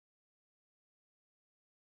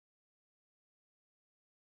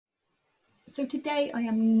So today I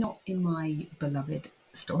am not in my beloved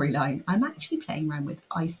storyline. I'm actually playing around with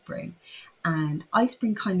iSpring, and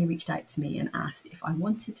iSpring kindly reached out to me and asked if I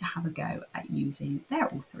wanted to have a go at using their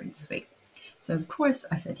authoring suite. So of course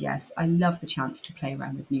I said yes. I love the chance to play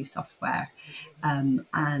around with new software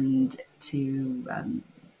and to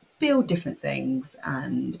build different things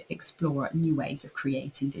and explore new ways of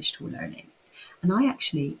creating digital learning. And I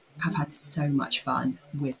actually have had so much fun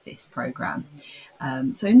with this program.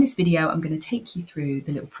 So in this video, I'm going to take you through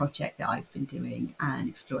the little project that I've been doing and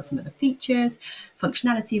explore some of the features,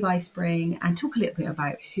 functionality of iSpring, and talk a little bit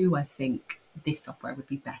about who I think this software would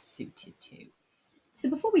be best suited to. So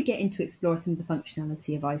before we get into explore some of the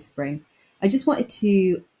functionality of iSpring, I just wanted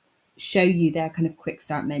to show you their kind of quick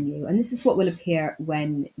start menu. And this is what will appear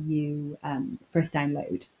when you first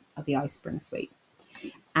download the iSpring suite.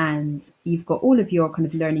 And you've got all of your kind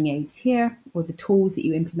of learning aids here, or the tools that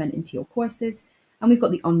you implement into your courses. And we've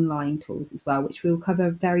got the online tools as well, which we'll cover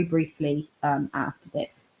very briefly after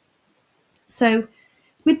this. So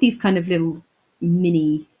with these kind of little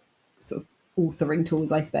mini sort of authoring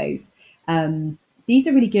tools, I suppose, these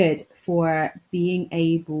are really good for being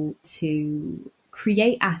able to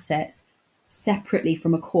create assets separately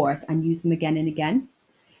from a course and use them again and again.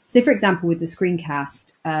 So for example, with the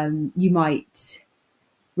screencast, you might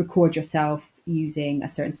record yourself using a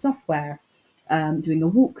certain software, doing a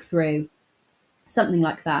walkthrough, something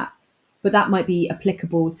like that. But that might be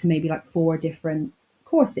applicable to maybe like 4 different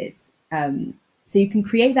courses. So you can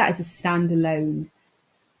create that as a standalone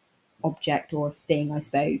object or thing, I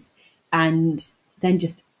suppose, and then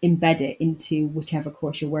just embed it into whichever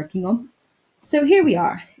course you're working on. So here we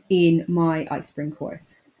are in my iSpring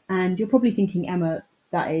course, and you're probably thinking, Emma,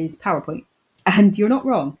 that is PowerPoint, and you're not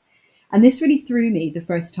wrong. And this really threw me the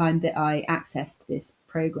first time that I accessed this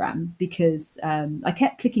program, because I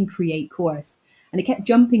kept clicking create course and it kept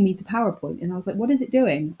jumping me to PowerPoint. And I was like, what is it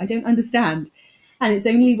doing? I don't understand. And it's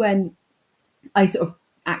only when I sort of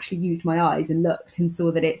actually used my eyes and looked and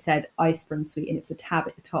saw that it said iSpring Suite and it's a tab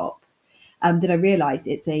at the top, that I realized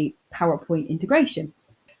it's a PowerPoint integration.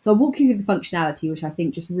 So I'll walk you through the functionality, which I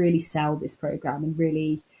think just really sell this program and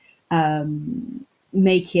really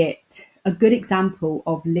make it a good example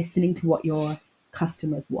of listening to what your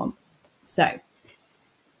customers want. So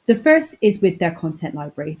the first is with their content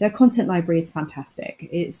library. Their content library is fantastic.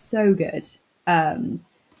 It's so good.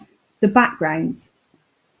 The backgrounds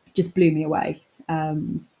just blew me away.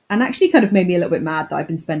 And actually kind of made me a little bit mad that I've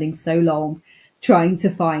been spending so long trying to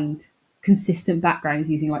find consistent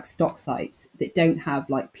backgrounds using like stock sites that don't have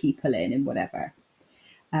like people in and whatever.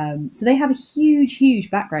 So they have a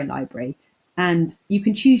huge background library, and you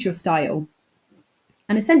can choose your style.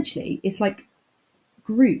 And essentially it's like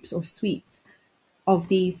groups or suites of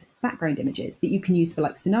these background images that you can use for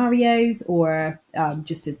like scenarios or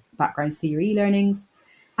just as backgrounds for your e-learnings.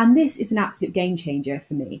 And this is an absolute game changer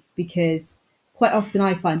for me, because quite often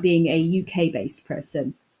I find, being a UK based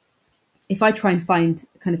person, if I try and find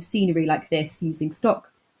kind of scenery like this using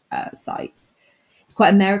stock sites, it's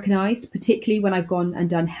quite Americanized, particularly when I've gone and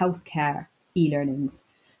done healthcare e-learnings.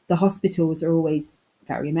 The hospitals are always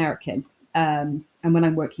very American. And when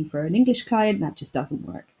I'm working for an English client, that just doesn't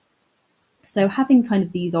work. So having kind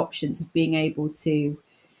of these options of being able to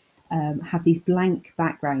have these blank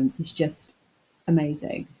backgrounds is just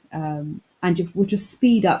amazing. And will just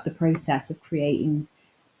speed up the process of creating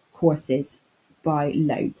courses by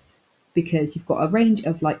loads, because you've got a range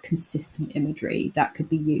of like consistent imagery that could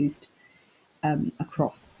be used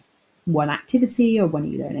across one activity or one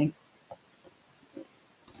e-learning.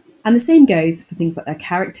 And the same goes for things like their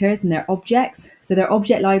characters and their objects. So their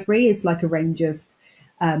object library is like a range of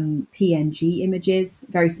PNG images,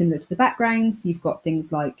 very similar to the backgrounds. You've got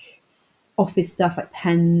things like office stuff like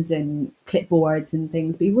pens and clipboards and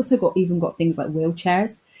things, but you've also even got things like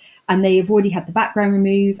wheelchairs, and they've already had the background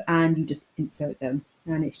remove and you just insert them,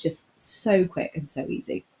 and it's just so quick and so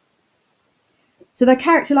easy. So their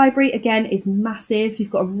character library, again, is massive.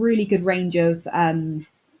 You've got a really good range of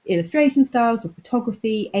illustration styles or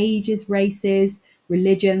photography, ages, races,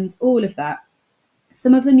 religions, all of that.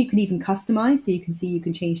 Some of them you can even customize, so you can see you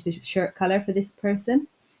can change the shirt color for this person.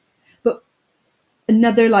 But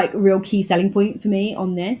another like real key selling point for me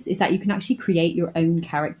on this is that you can actually create your own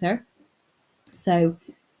character. So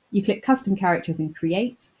you click custom characters and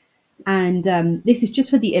create, and this is just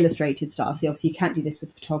for the illustrated style. So obviously you can't do this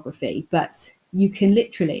with photography, but you can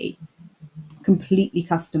literally completely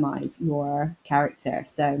customize your character.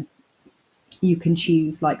 So you can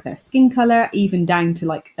choose like their skin color, even down to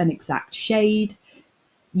like an exact shade.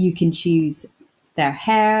 You can choose their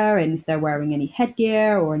hair and if they're wearing any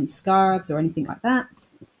headgear or any scarves or anything like that.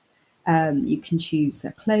 You can choose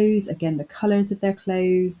their clothes, again, the colours of their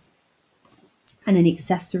clothes, and any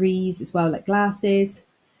accessories as well, like glasses.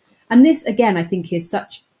 And this, again, I think is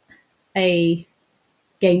such a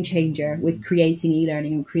game changer with creating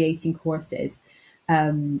e-learning and creating courses.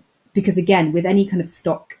 Because again, with any kind of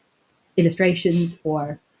stock illustrations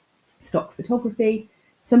or stock photography,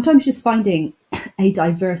 sometimes just finding a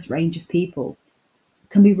diverse range of people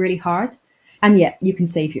can be really hard. And yet you can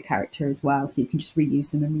save your character as well, so you can just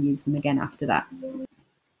reuse them and reuse them again after that.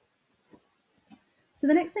 So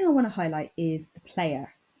the next thing I want to highlight is the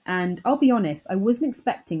player. And I'll be honest, I wasn't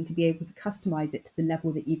expecting to be able to customize it to the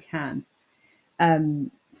level that you can.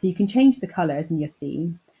 So you can change the colors in your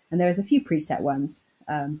theme, and there's a few preset ones,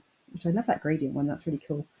 which I love that gradient one, that's really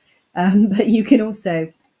cool. But you can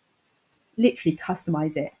also literally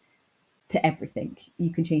customize it to everything. You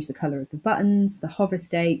can change the color of the buttons, the hover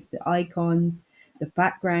states, the icons, the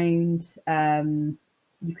background.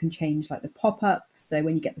 You can change like the pop-up, so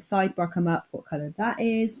when you get the sidebar come up, what color that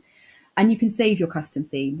is. And you can save your custom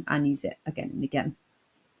theme and use it again and again.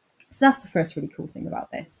 So that's the first really cool thing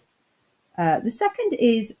about this. The second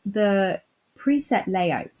is the preset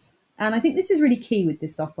layouts. And I think this is really key with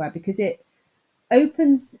this software because it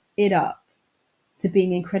opens it up to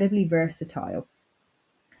being incredibly versatile.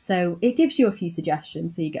 So it gives you a few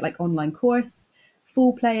suggestions. So you get like online course,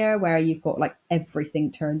 full player, where you've got like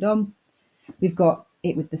everything turned on. We've got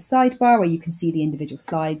it with the sidebar where you can see the individual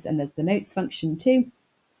slides, and there's the notes function too.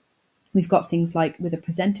 We've got things like with a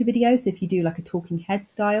presenter video. So if you do like a talking head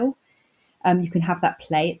style, you can have that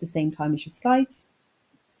play at the same time as your slides.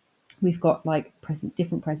 We've got like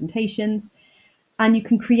different presentations, and you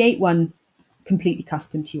can create one completely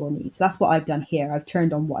custom to your needs. So that's what I've done here. I've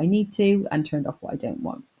turned on what I need to and turned off what I don't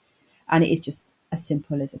want. And it is just as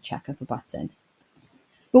simple as a check of a button.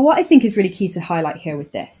 But what I think is really key to highlight here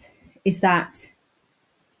with this is that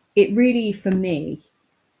it really, for me,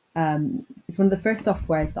 it's one of the first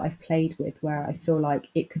softwares that I've played with where I feel like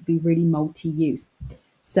it could be really multi-use.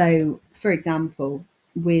 So, for example,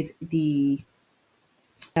 with the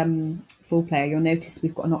full player, you'll notice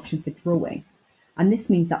we've got an option for drawing. And this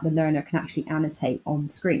means that the learner can actually annotate on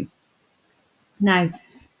screen. Now,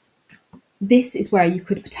 this is where you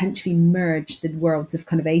could potentially merge the worlds of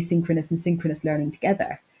kind of asynchronous and synchronous learning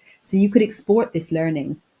together. So you could export this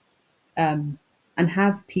learning and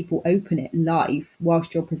have people open it live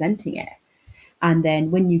whilst you're presenting it. And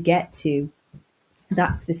then when you get to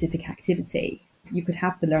that specific activity, you could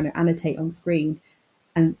have the learner annotate on screen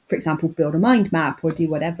and, for example, build a mind map or do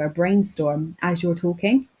whatever, brainstorm as you're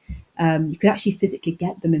talking. You could actually physically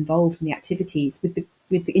get them involved in the activities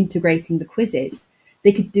with integrating the quizzes.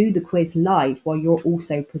 They could do the quiz live while you're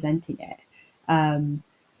also presenting it.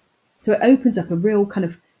 So it opens up a real kind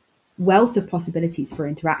of wealth of possibilities for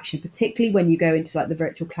interaction, particularly when you go into like the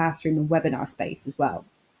virtual classroom and webinar space as well.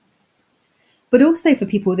 But also for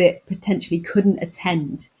people that potentially couldn't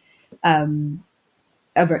attend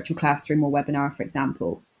a virtual classroom or webinar, for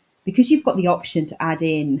example, because you've got the option to add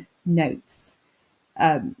in notes.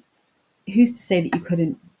 Who's to say that you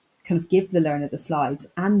couldn't kind of give the learner the slides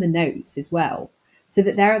and the notes as well, so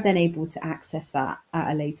that they're then able to access that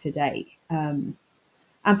at a later date.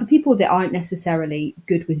 And for people that aren't necessarily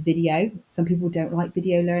good with video, some people don't like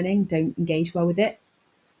video learning, don't engage well with it,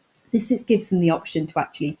 this gives them the option to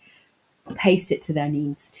actually pace it to their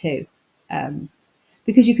needs too.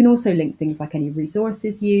 Because you can also link things like any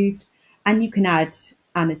resources used, and you can add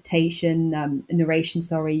annotation, narration,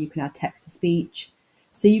 you can add text to speech.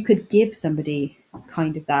 So you could give somebody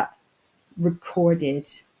kind of that recorded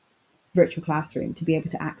virtual classroom to be able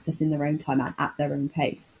to access in their own time and at their own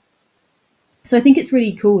pace. So I think it's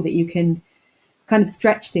really cool that you can kind of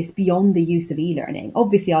stretch this beyond the use of e-learning.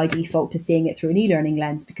 Obviously, I default to seeing it through an e-learning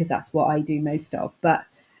lens because that's what I do most of. But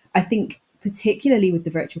I think particularly with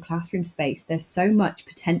the virtual classroom space, there's so much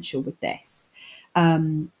potential with this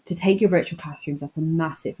to take your virtual classrooms up a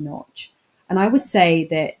massive notch. And I would say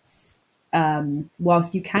that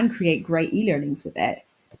whilst you can create great e-learnings with it,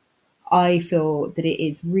 I feel that it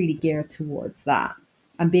is really geared towards that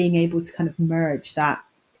and being able to kind of merge that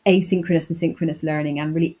asynchronous and synchronous learning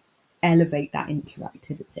and really elevate that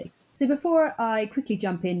interactivity. So before I quickly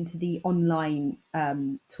jump into the online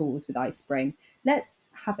tools with iSpring, let's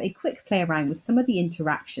have a quick play around with some of the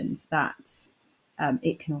interactions that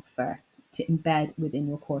it can offer to embed within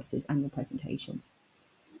your courses and your presentations.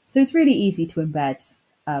 So it's really easy to embed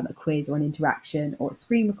a quiz or an interaction or a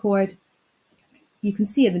screen record. You can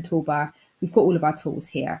see in the toolbar, we've got all of our tools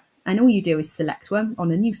here, and all you do is select one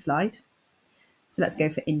on a new slide. So let's go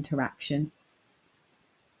for interaction.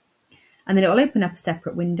 And then it will open up a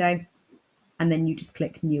separate window, and then you just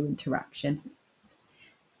click new interaction.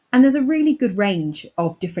 And there's a really good range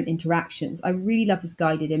of different interactions. I really love this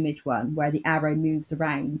guided image one where the arrow moves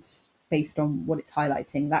around based on what it's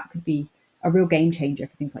highlighting. That could be a real game changer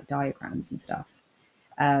for things like diagrams and stuff.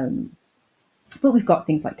 But we've got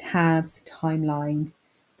things like tabs, timeline,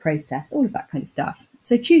 process, all of that kind of stuff.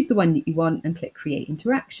 So choose the one that you want and click Create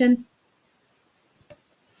Interaction.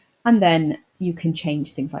 And then you can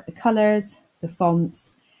change things like the colours, the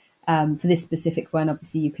fonts. For this specific one,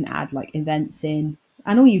 obviously you can add like events in,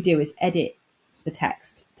 and all you do is edit the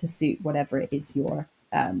text to suit whatever it is you're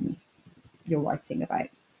writing about.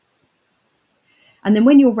 And then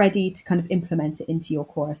when you're ready to kind of implement it into your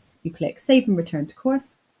course, you click Save and Return to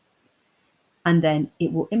Course, and then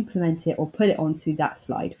it will implement it or put it onto that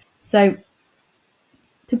slide. So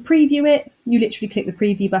to preview it, you literally click the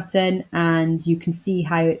preview button and you can see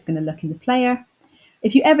how it's going to look in the player.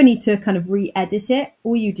 If you ever need to kind of re-edit it,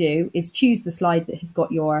 all you do is choose the slide that has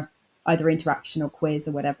got your either interaction or quiz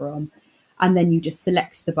or whatever on, and then you just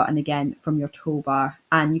select the button again from your toolbar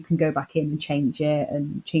and you can go back in and change it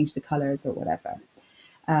and change the colours or whatever.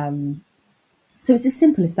 So it's as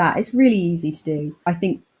simple as that. It's really easy to do. I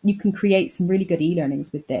think you can create some really good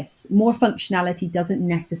e-learnings with this. More functionality doesn't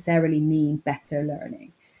necessarily mean better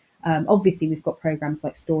learning. Obviously, we've got programs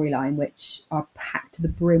like Storyline, which are packed to the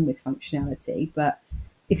brim with functionality. But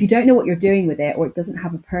if you don't know what you're doing with it or it doesn't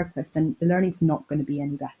have a purpose, then the learning's not going to be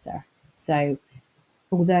any better. So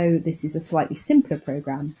although this is a slightly simpler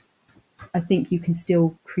program, I think you can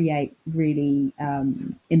still create really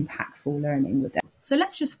impactful learning with it. So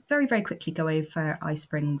let's just very, very quickly go over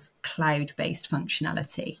iSpring's cloud-based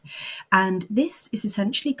functionality. And this is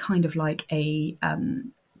essentially kind of like a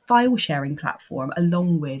file sharing platform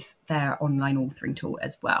along with their online authoring tool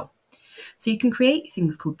as well. So you can create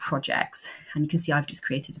things called projects, and you can see I've just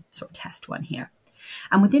created a sort of test one here.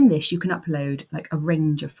 And within this, you can upload like a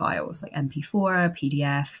range of files like MP4,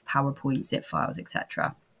 PDF, PowerPoint, zip files,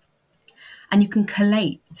 etc. And you can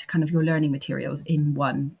collate kind of your learning materials in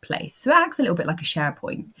one place. So it acts a little bit like a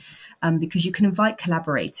SharePoint because you can invite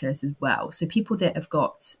collaborators as well. So people that have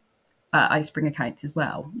got iSpring accounts as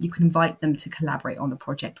well, you can invite them to collaborate on a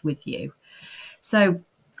project with you. So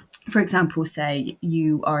for example, say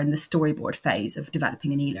you are in the storyboard phase of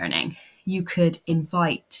developing an e-learning, you could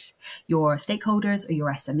invite your stakeholders or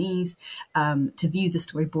your SMEs to view the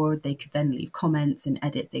storyboard. They could then leave comments and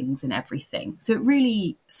edit things and everything. So it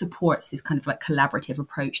really supports this kind of like collaborative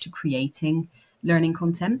approach to creating learning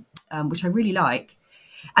content, which I really like.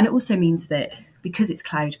 And it also means that because it's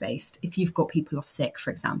cloud-based, if you've got people off sick,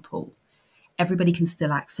 for example, everybody can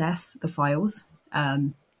still access the files.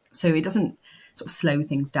 So it doesn't sort of slow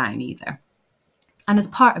things down either. And as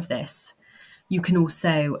part of this, you can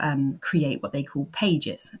also create what they call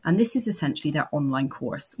pages. And this is essentially their online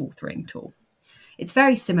course authoring tool. It's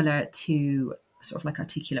very similar to sort of like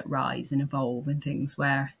Articulate Rise and Evolve and things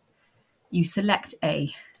where you select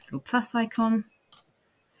a little plus icon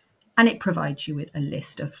and it provides you with a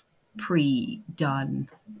list of pre-done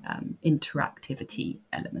interactivity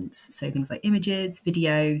elements. So things like images,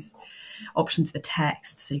 videos, options for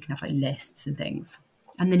text, so you can have like lists and things.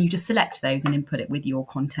 And then you just select those and input it with your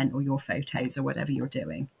content or your photos or whatever you're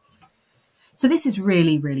doing. So this is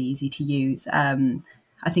really, really easy to use.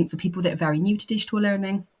 I think for people that are very new to digital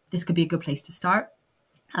learning, this could be a good place to start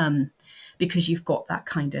because you've got that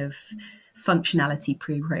kind of functionality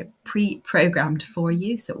pre-programmed for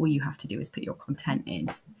you. So all you have to do is put your content in.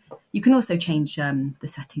 You can also change the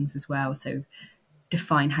settings as well. So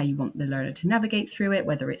define how you want the learner to navigate through it,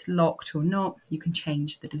 whether it's locked or not. You can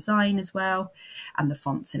change the design as well and the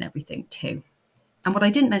fonts and everything too. And what I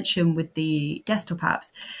didn't mention with the desktop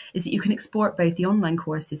apps is that you can export both the online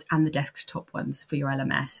courses and the desktop ones for your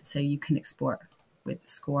LMS. So you can export with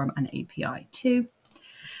SCORM and API too.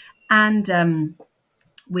 And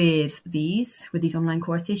with these online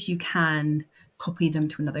courses, you can copy them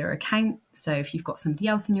to another account. So if you've got somebody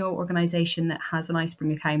else in your organization that has an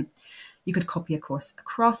iSpring account, you could copy a course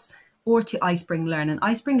across or to iSpring Learn. And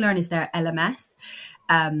iSpring Learn is their LMS.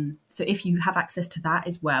 So if you have access to that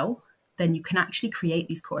as well, then you can actually create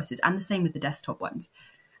these courses, and the same with the desktop ones,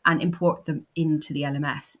 and import them into the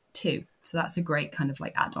LMS too. So that's a great kind of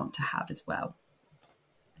like add-on to have as well.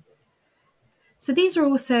 So these are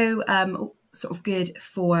also sort of good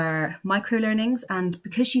for micro learnings, and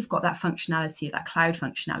because you've got that functionality, that cloud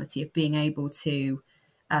functionality of being able to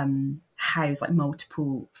house like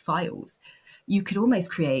multiple files, you could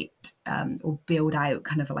almost create or build out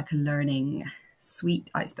kind of like a learning suite,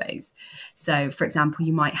 I suppose. So for example,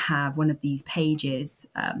 you might have one of these pages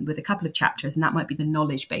with a couple of chapters, and that might be the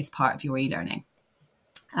knowledge-based part of your e-learning.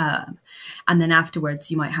 And then afterwards,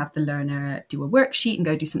 you might have the learner do a worksheet and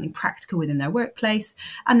go do something practical within their workplace,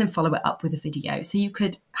 and then follow it up with a video. So you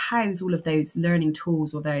could house all of those learning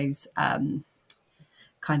tools or those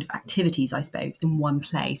kind of activities, I suppose, in one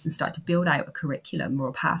place and start to build out a curriculum or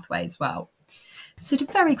a pathway as well. So to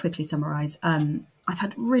very quickly summarise, I've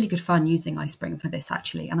had really good fun using iSpring for this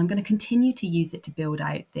actually, and I'm going to continue to use it to build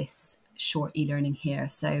out this short e-learning here.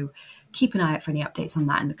 So keep an eye out for any updates on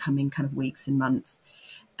that in the coming kind of weeks and months.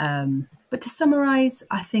 But to summarise,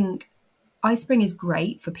 I think iSpring is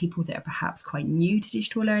great for people that are perhaps quite new to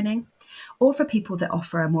digital learning, or for people that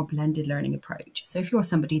offer a more blended learning approach. So if you're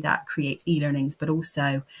somebody that creates e-learnings but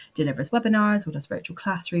also delivers webinars or does virtual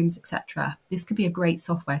classrooms, etc., this could be a great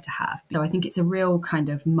software to have. So I think it's a real kind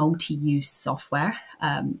of multi-use software,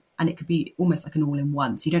 and it could be almost like an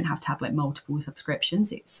all-in-one. So you don't have to have like multiple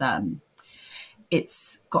subscriptions.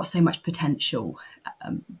 It's got so much potential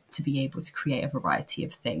to be able to create a variety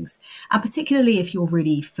of things. And particularly if you're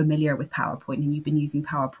really familiar with PowerPoint and you've been using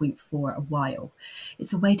PowerPoint for a while,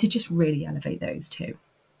 it's a way to just really elevate those too.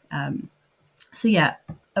 So yeah,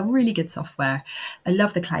 a really good software. I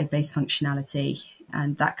love the cloud-based functionality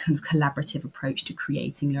and that kind of collaborative approach to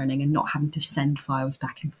creating learning and not having to send files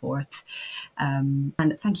back and forth. And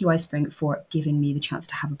thank you, iSpring, for giving me the chance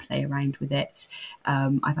to have a play around with it.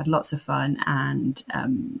 I've had lots of fun, and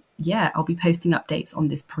yeah, I'll be posting updates on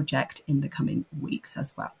this project in the coming weeks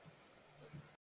as well.